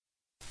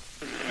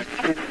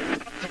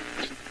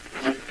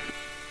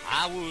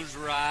was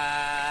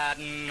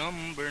riding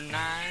number 9,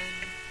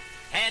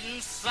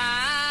 heading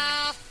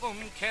south from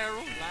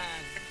Caroline.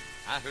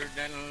 I heard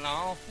that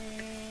long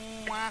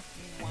wow,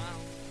 wow,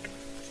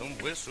 some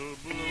whistle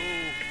blow.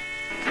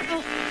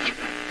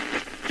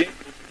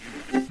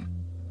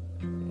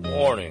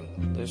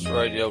 Warning, this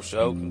radio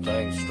show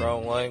contains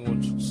strong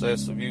language,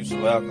 excessive use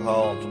of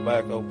alcohol and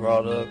tobacco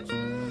products,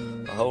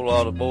 a whole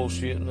lot of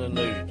bullshitting and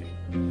nudity.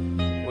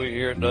 We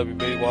here at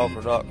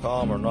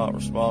WBWalker.com are not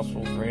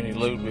responsible for any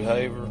lewd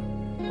behavior,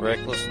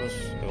 recklessness,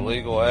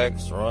 illegal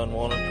acts, or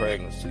unwanted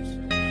pregnancies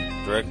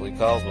directly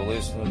caused by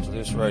listening to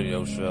this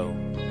radio show.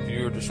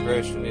 Viewer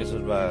discretion is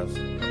advised.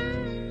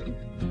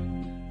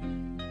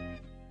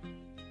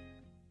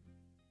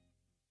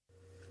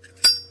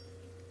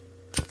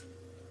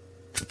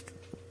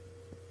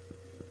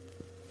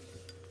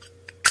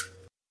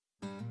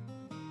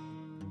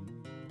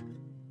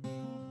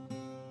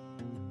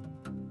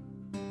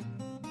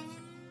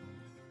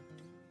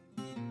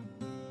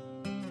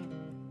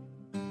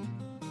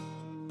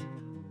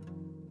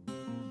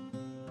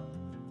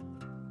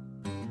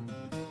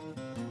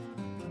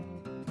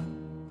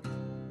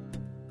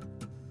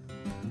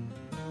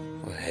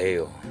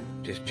 Hell,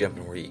 just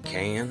jumping where you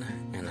can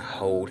and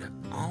hold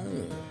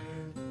on.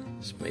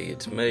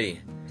 It's me.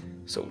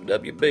 So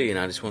WB, and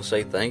I just want to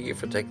say thank you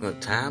for taking the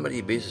time out of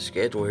your busy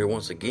schedule here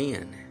once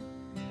again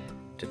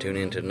to tune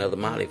in to another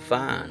mighty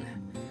fine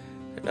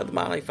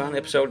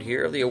episode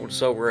here of the Old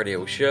Soul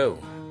Radio Show.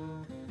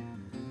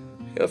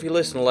 Hell, if you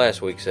listened to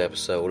last week's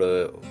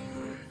episode,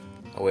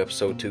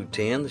 episode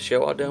 210, the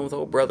show I done with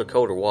old brother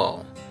Coder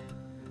Wall,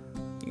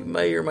 you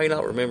may or may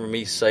not remember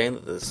me saying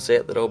that the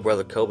set that old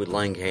brother Kobe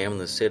Langham and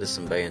the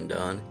Citizen Band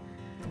done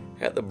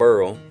at the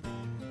Burl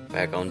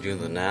back on June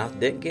the 9th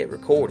didn't get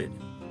recorded.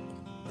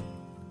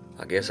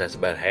 I guess that's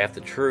about half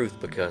the truth,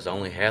 because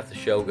only half the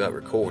show got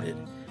recorded.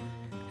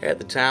 At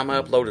the time I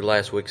uploaded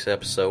last week's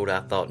episode, I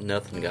thought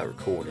nothing got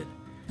recorded.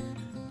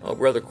 Old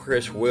brother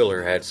Chris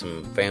Wheeler had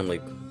some family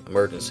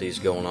emergencies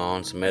going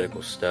on, some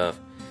medical stuff,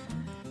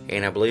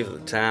 and I believe at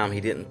the time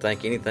he didn't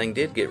think anything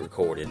did get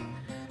recorded.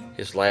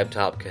 His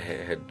laptop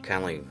had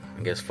kind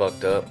of,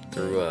 fucked up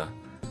through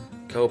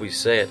Kobe's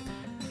set,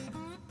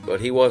 but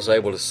he was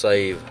able to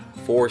save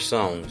 4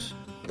 songs,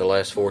 the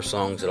last 4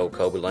 songs that old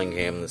Kobe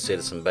Langham and the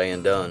Citizen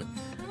Band done.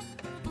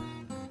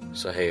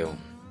 So hell,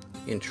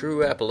 in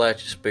true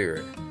Appalachian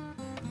spirit,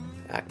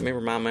 I can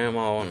remember my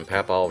mama and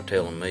papa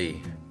telling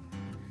me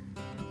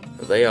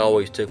that they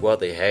always took what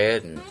they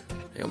had and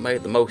they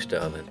made the most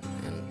of it.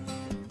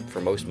 And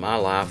for most of my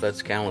life,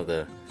 that's kind of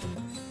the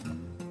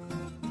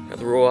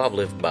rule I've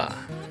lived by.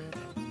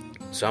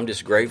 So I'm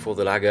just grateful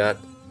that I got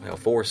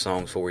 4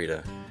 songs for you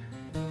to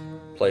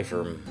play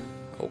from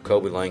old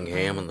Kobe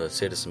Langham and the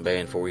Citizen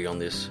Band for you on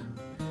this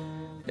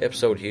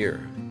episode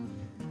here.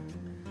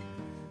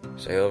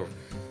 So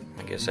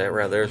I guess that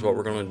right there is what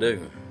we're going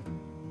to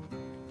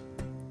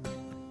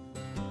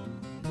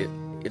do.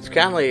 It's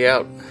kind of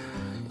out,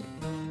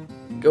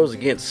 goes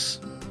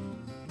against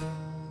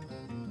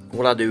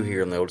what I do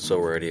here on the Old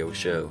Soul Radio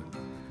Show.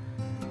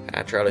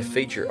 I try to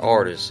feature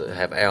artists that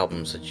have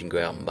albums that you can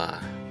go out and buy.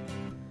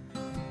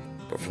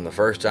 But from the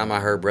first time I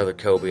heard Brother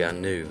Kobe, I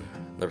knew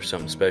there was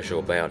something special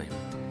about him.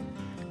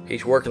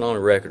 He's working on a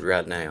record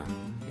right now,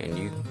 and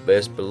you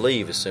best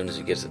believe as soon as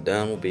he gets it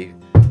done, we'll be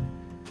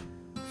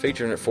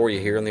featuring it for you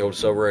here on the Old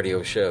Soul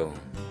Radio Show.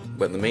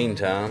 But in the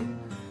meantime,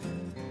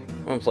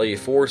 I'm going to play you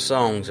 4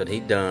 songs that he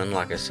done,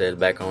 like I said,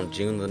 back on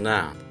June the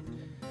 9th,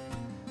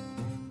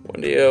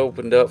 when he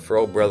opened up for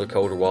old brother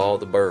Coder Wall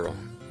the Burl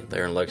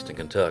there in Lexington,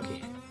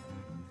 Kentucky.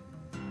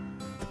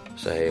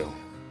 So hell,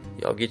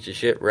 y'all get your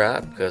shit right,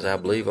 because I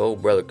believe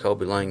old brother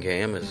Kobe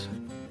Langham is,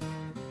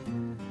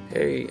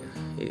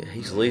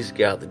 he's at least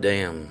got the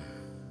damn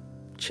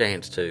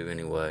chance to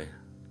anyway.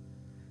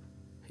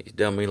 He's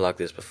done me like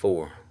this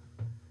before.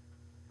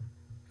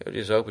 He'll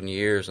just open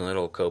your ears and let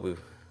old Kobe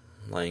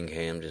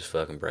Langham just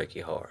fucking break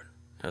your heart.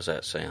 How's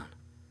that sound?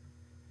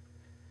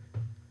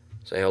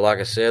 So hell, like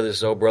I said, this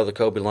is old brother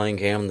Kobe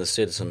Langham and the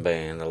Citizen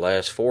Band. The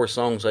last 4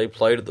 songs they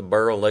played at the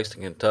Burl,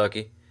 Lexington,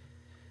 Kentucky,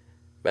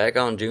 back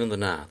on June the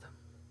 9th.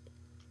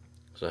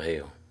 So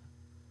hell,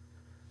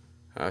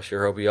 I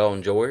sure hope you all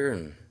enjoy her,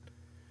 and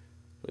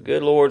the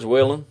good Lord's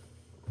willing,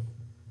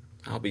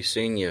 I'll be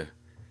seeing you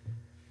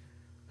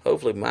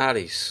hopefully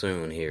mighty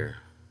soon here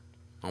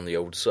on the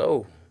Old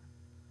Soul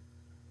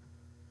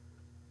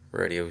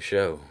Radio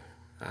Show.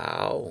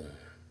 Ow.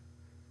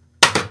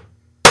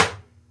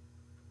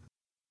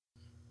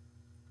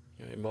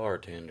 Hey,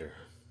 bartender,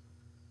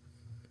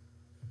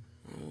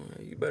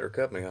 you better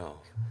cut me off.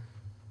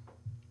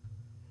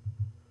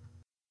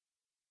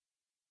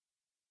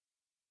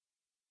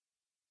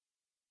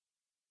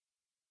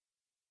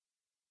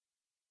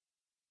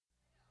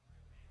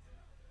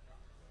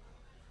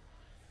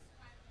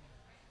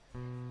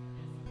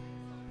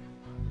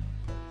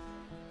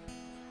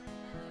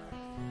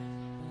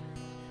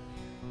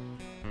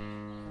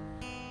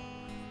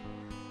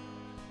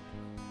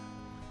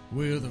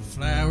 Well, the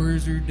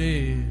flowers are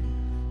dead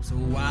So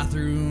I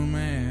threw them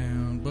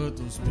out, but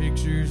those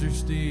pictures are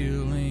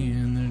still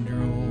in the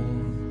drawer.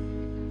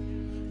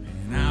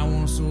 And I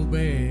want so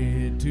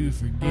bad to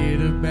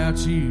forget about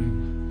you,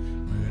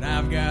 but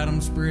I've got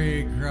them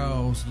spread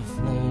across the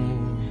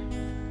floor.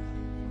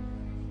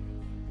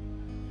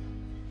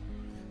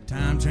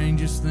 Time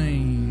changes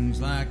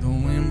things like the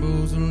wind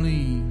blows the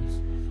leaves,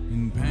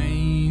 and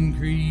pain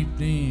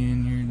creeped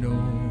in your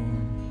door.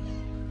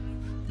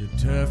 The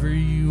tougher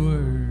you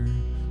were,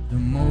 the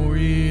more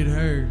it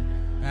hurt.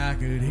 I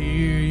could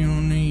hear your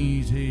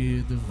knees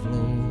hit the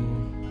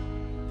floor.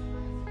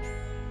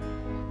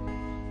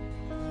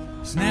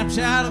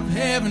 Snapshot of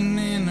heaven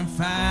in a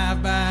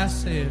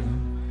 5x7,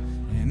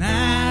 and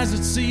eyes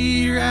that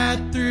see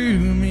right through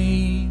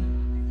me.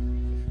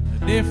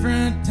 A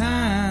different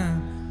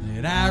time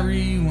that I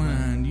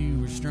rewind, you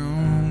were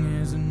strong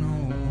as an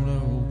old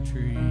oak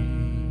tree.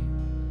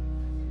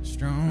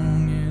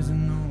 Strong as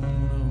an old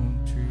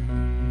oak tree.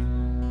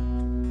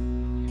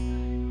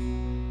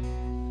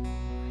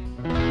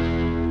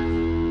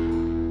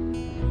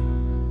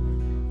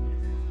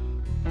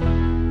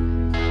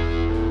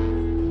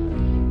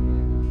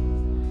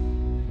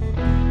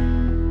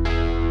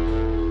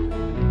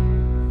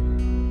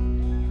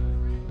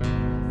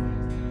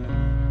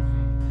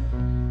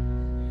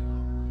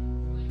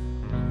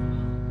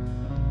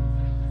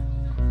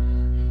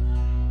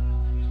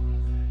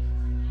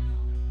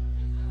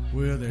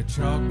 Well, that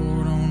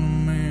chalkboard on the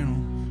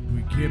mantle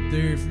we kept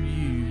there for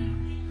you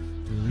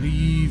to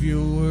leave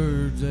your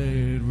words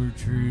that were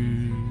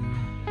true.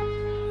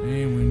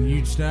 And when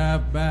you'd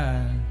stop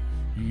by,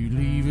 you'd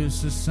leave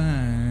us a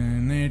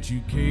sign that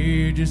you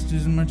care just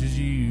as much as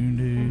you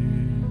do.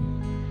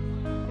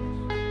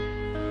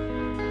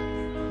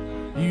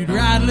 You'd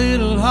write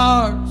little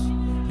hearts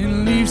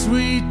and leave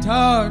sweet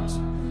tarts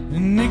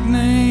and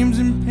nicknames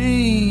in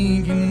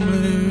pink and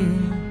blue,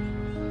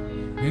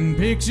 and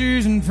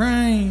pictures and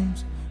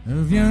frames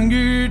of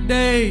younger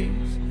days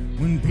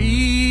when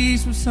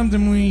peace was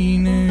something we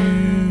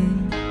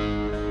knew.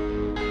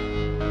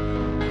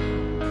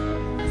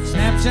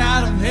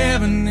 Snapshot of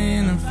heaven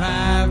in a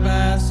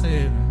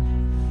 5x7,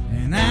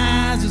 and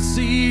eyes that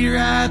see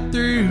right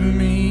through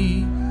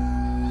me.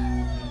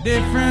 A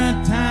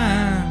different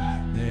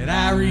time that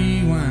I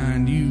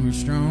rewind, you were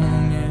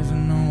strong as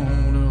an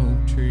old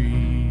oak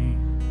tree.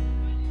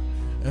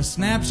 A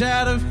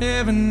snapshot of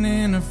heaven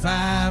in a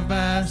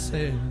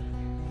 5x7,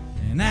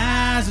 and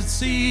eyes that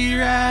see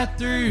right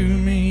through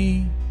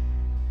me.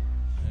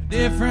 A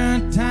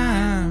different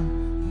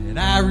time that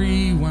I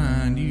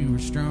rewind, you were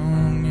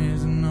strong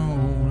as an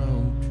old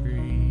oak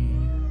tree.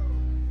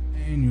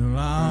 And you'll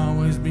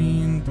always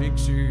be in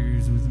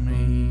pictures with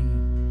me.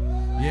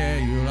 Yeah,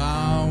 you'll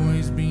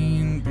always be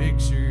in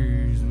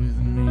pictures with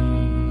me.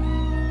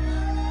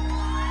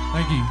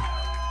 Thank you.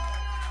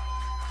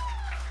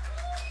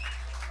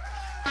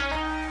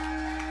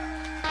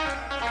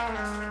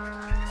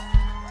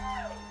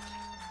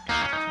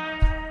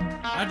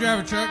 I drive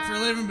a truck for a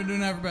living, been doing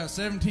that for about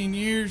 17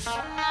 years. So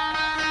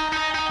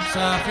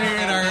I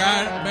figured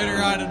I better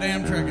write a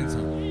damn trucking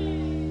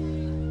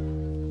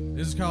song.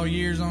 This is called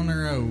Years on the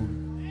Road.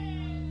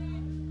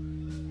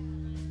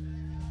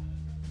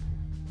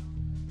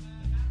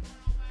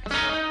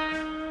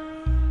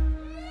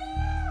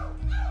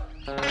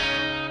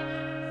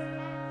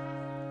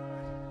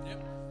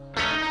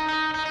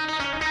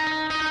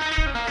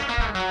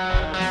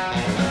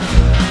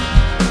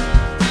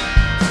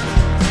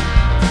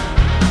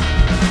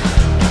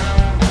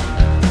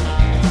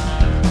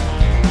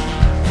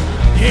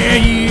 Yeah,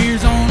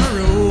 years on the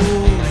road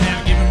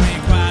have given me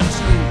quite a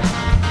show.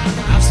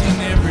 I've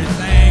seen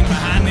everything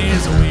behind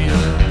this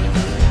wheel.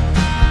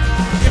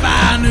 If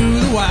I knew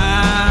the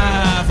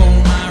why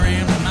for my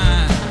rambling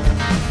mind,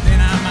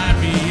 then I might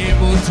be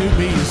able to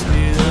be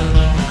still.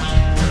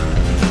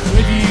 So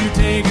if you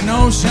take a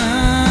notion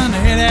to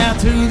head out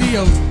to the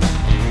ocean,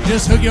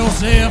 just hook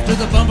yourself to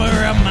the bumper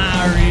of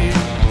my rib.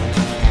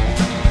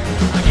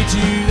 I'll get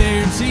you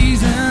there in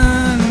season,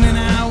 and then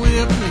I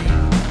will believe.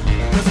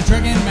 Cause the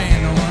trucking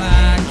man don't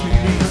like to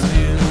be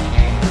still.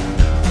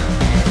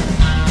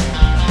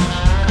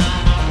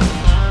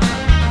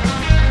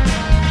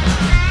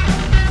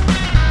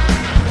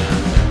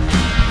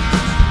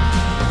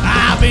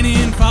 I've been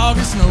in fog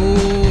and snow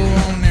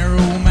on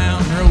narrow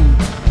mountain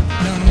roads,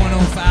 done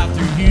 105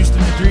 through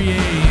Houston at 3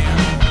 a.m.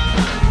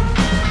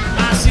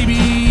 My CB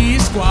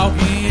is squawking,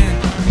 to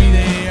me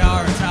they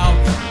are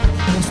talking.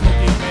 No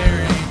Smokey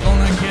Bear ain't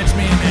gonna catch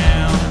me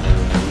now.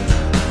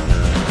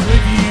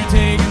 If you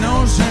take an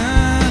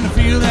ocean to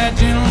feel that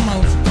gentle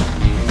motion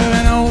of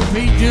an old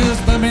Pete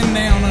just bumping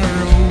down the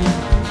road,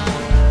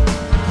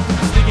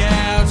 stick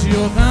out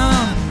your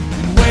thumb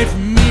and wait for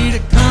me to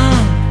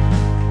come,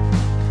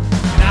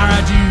 and I'll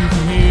ride you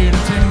from here to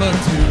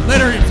Timbuktu.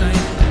 Let her rip, Saint.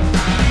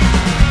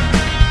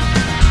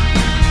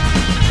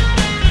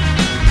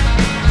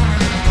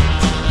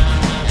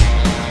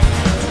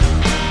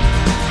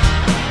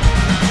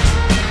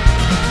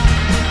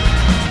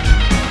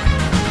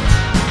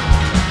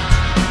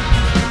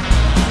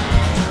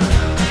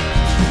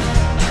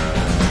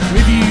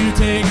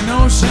 Take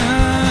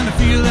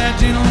that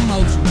gentle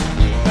motion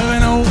of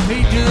an old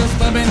Pete just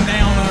bumping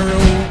down the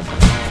road.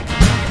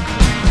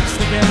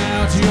 Stick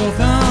out your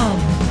thumb,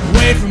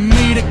 wait for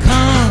me to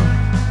come,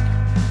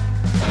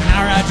 and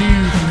I'll ride you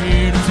from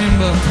here to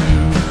Timbuktu.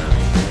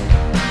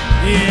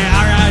 Yeah,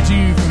 I'll ride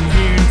you from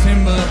here to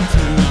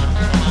Timbuktu.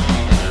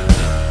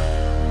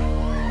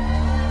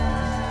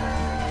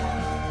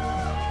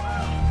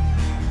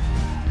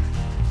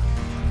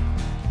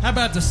 How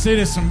about the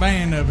Citizen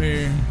Band up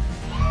here?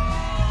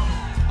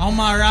 On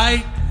my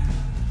right,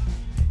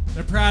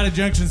 the Pride of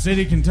Junction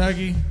City,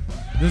 Kentucky,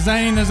 the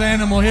Zane is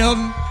Animal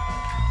Hilton.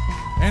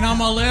 And on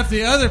my left,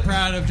 the other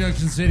Pride of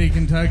Junction City,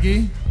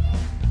 Kentucky,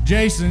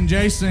 Jason,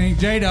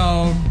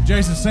 J-Dog,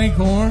 Jason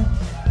Sinkhorn.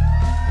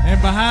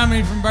 And behind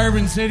me from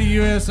Bourbon City,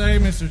 USA,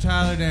 Mr.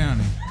 Tyler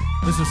Downey.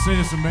 This is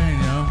Citizen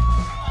Band, y'all.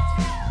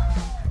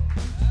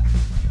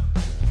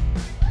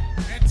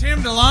 And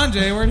Tim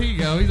DeLonge, where'd he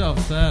go? He's off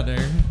the side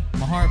there.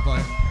 My heart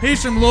player.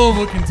 He's from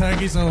Louisville,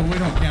 Kentucky, so we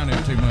don't count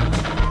him too much.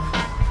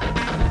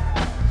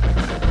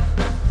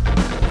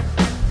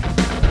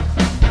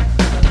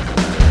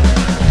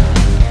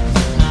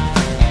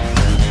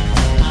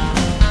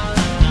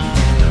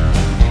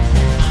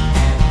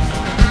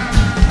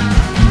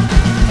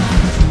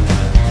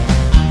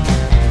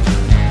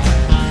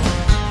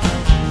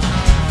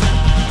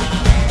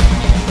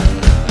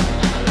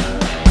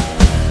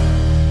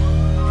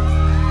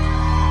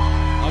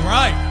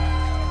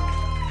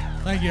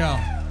 Thank y'all.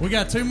 We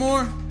got two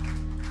more.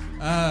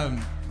 I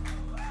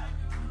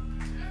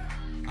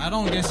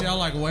don't guess y'all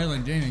like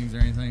Waylon Jennings or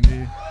anything, do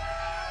you?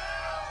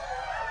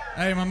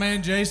 Hey, my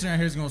man Jason right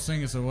here is gonna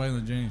sing us a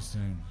Waylon Jennings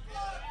tune.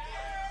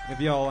 If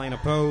y'all ain't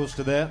opposed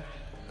to that,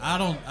 I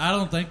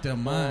don't think they'll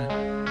mind.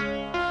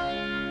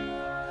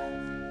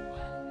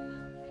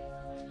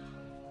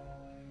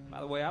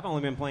 By the way, I've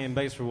only been playing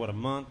bass for a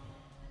month.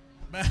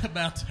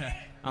 About that.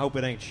 I hope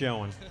it ain't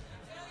showing.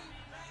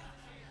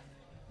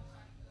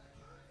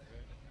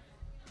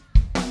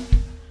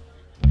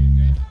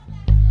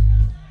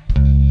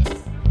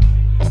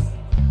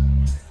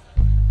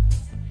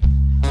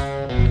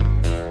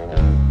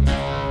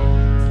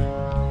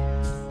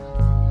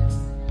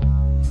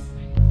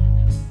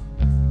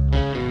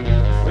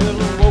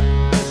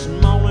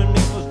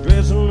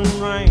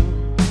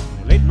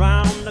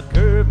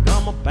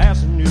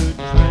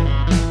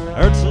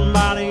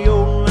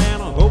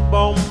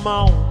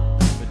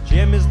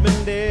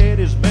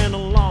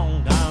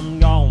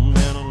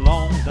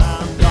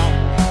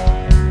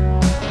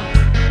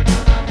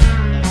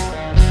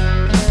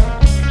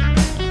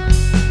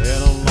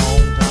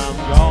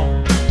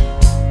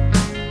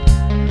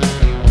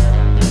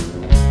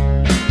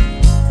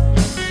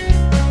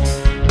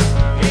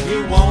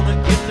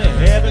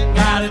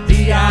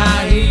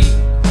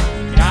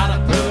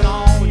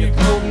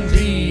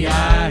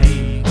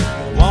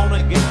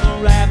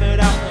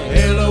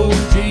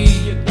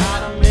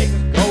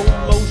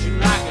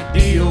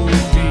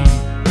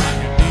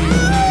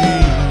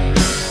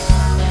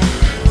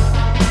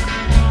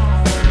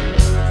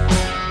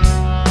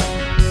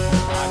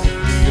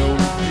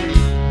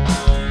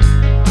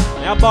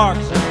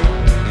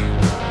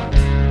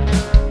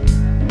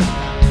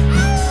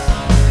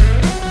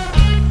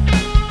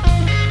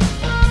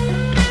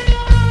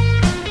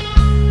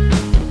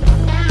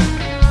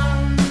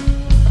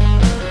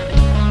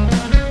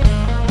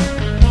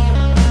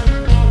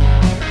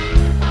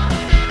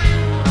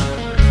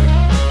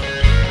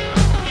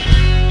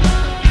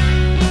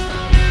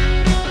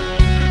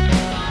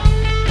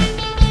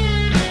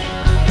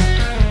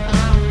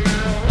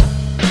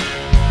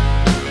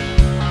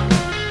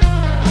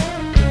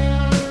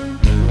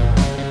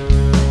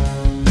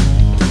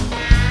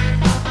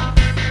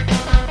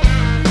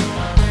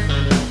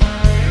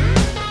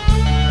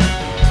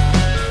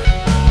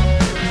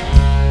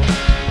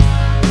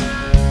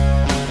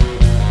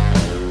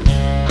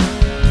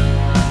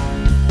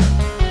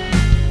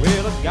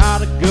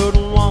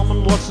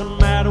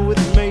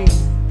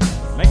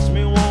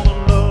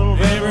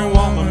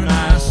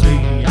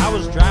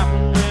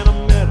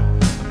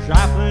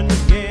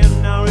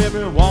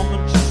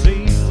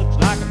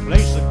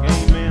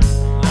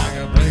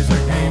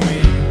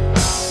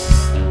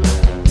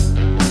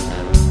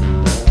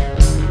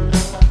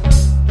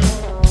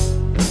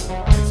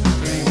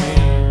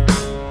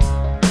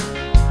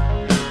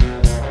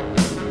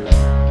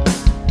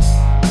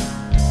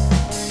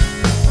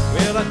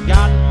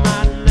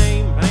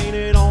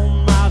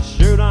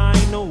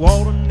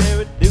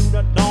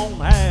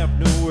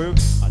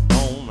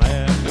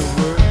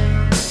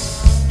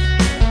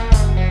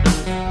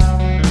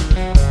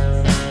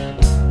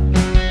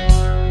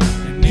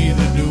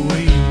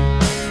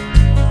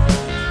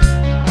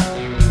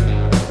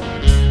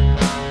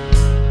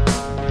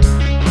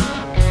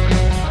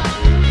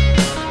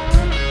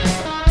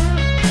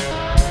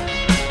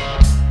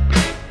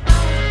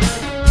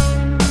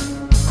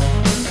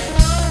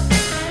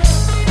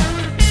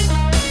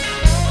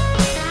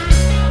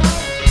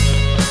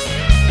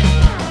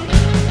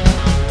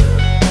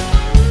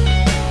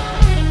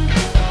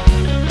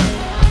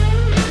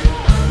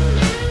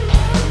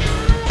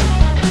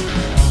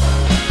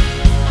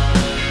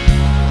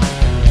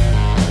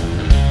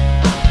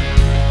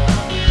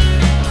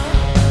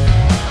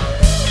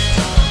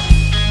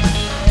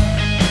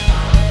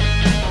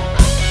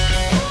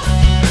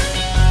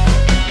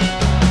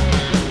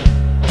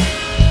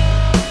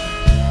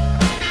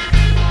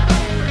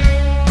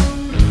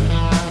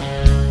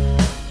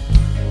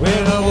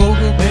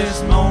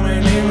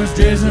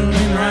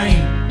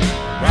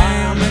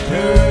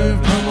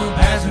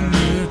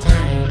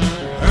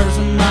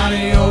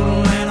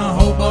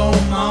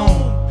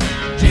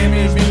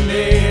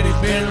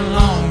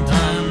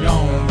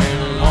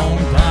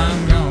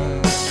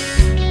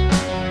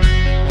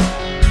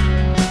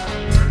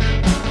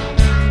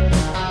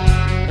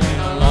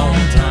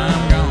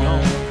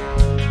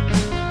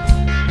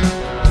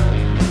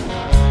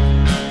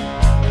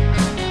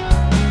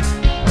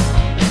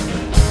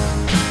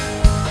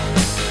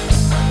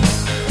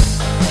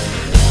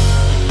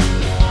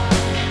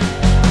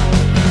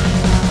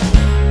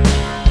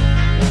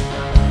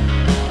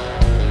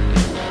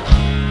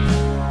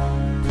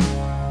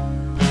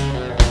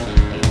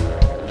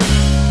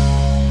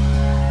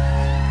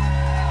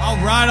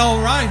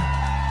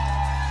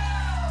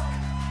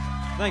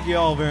 Thank you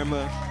all very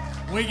much.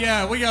 We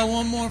got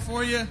one more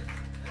for you.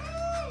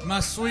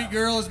 My sweet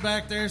girl is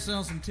back there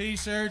selling some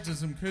T-shirts and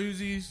some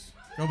koozies.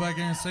 Go back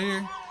there and see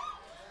her.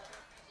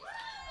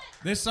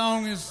 This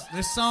song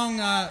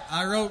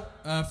I wrote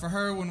for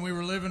her when we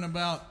were living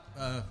about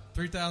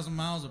 3,000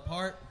 miles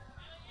apart.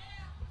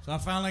 So I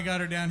finally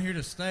got her down here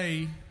to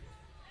stay.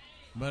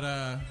 But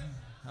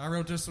I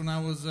wrote this when I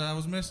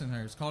was missing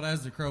her. It's called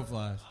As the Crow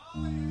Flies.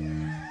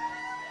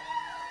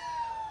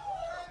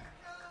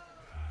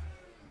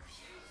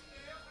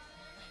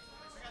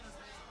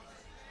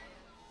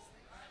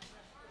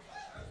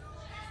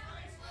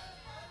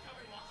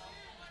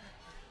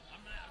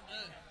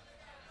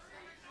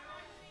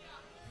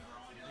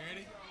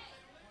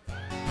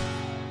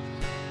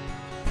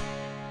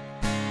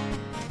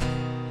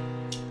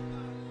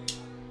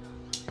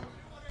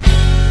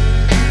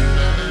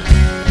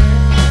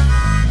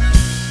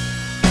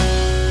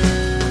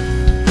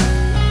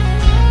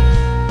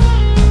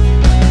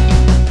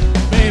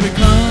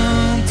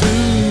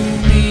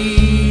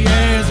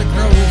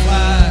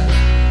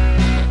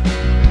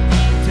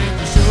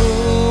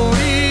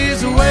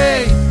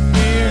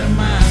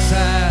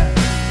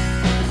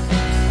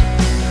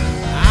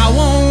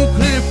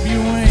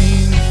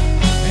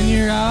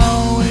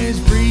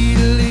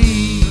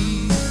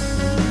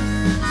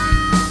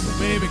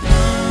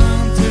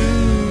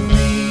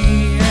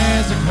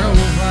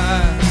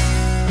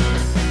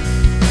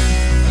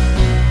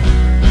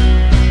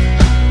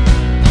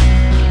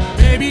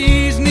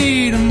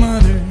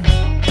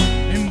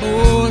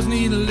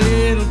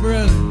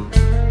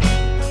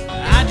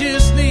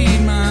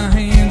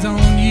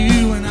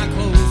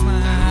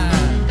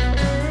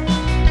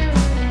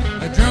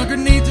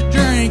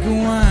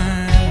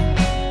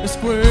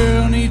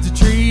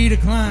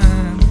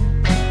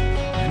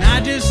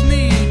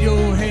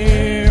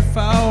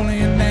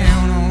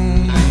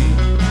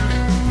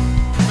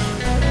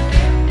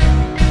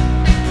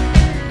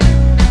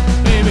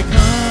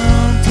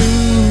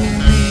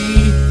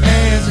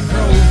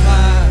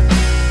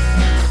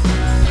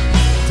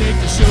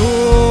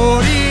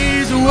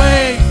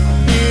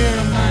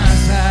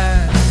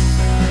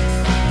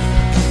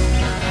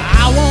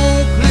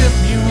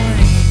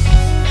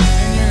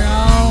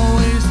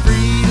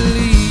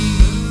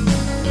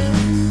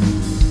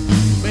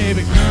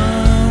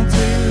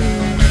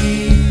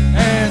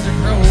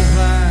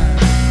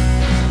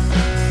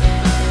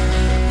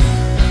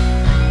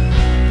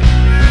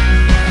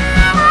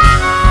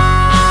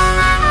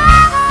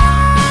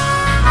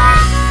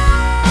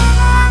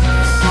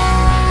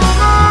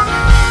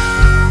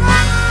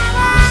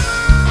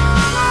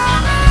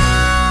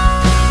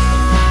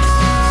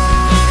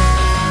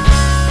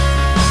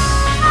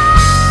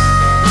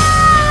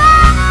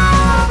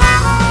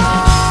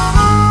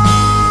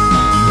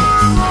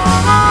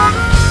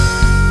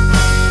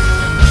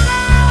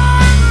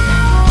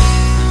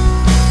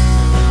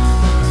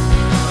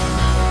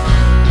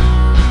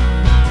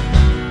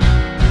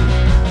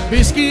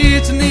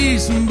 Biscuits need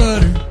some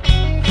butter,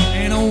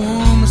 and a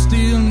woman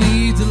still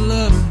needs a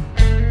lover.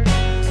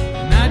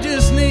 And I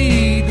just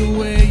need the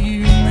way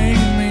you make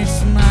me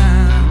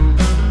smile.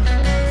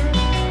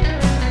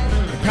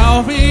 The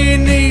coffee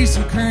needs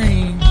some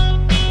cream,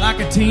 like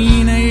a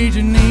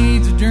teenager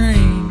needs a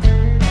dream.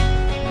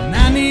 And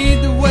I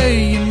need the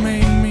way you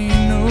make me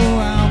know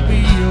I'll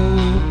be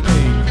okay.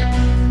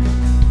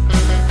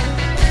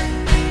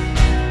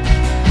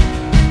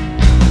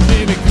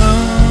 Baby,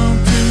 come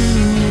to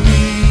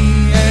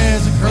me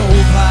as a crow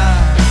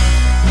flies.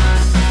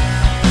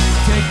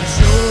 Take the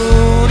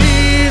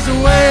shorties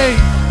away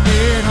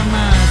here to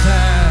my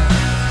side.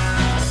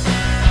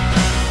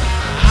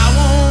 I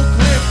won't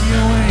clip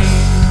your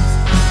wings,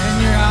 and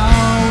you're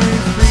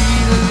always free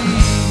to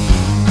leave.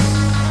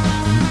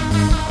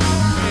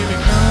 Baby,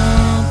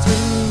 come to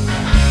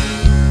me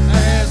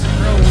as a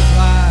crow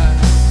flies.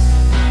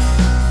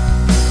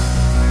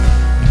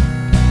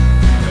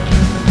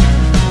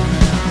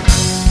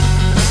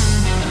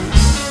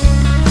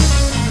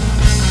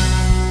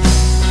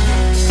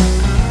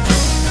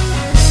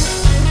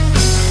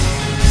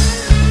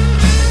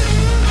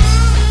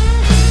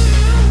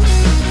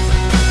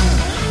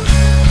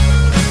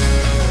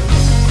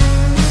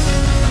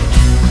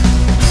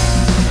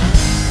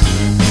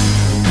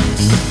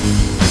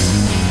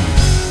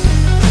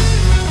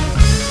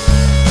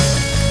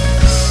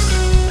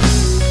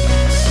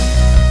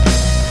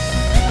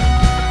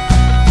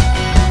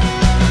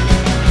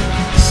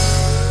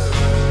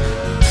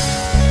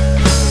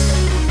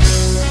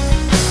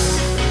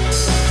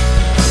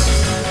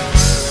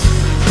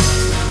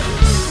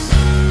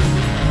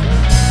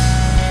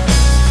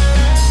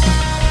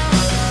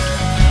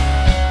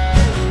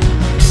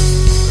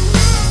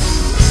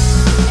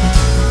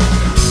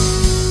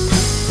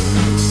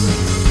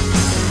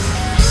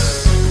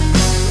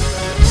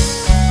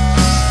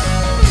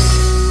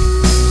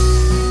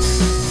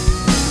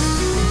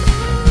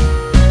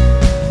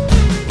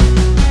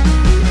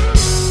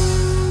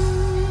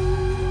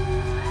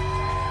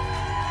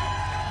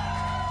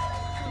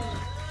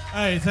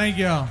 Hey, thank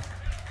y'all.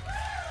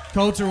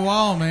 Culture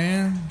Wall,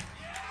 man.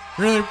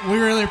 We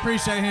really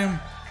appreciate him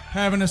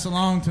having us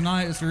along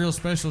tonight. It's a real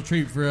special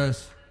treat for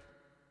us.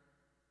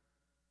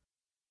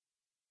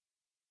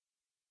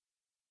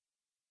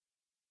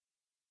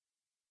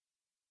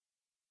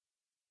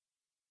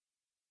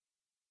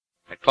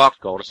 That clock's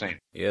called us in.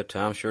 Yeah,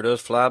 time sure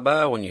does fly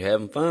by when you're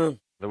having fun. In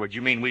other words,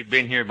 you mean we've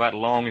been here about as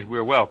long as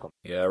we're welcome?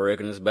 Yeah, I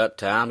reckon it's about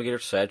time to get our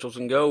satchels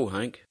and go,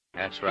 Hank.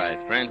 That's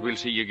right. Friends, we'll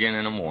see you again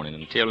in the morning.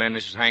 Until then,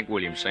 this is Hank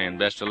Williams saying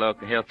best of luck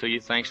and health to you.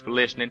 Thanks for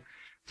listening.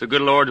 If the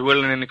good Lord's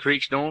willing and the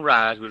creeks don't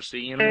rise, we'll see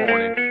you in the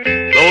morning.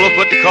 Lola,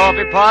 put the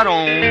coffee pot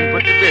on,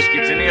 put the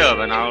biscuits in the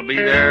oven. I'll be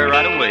there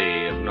right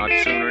away, if not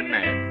sooner than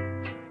that.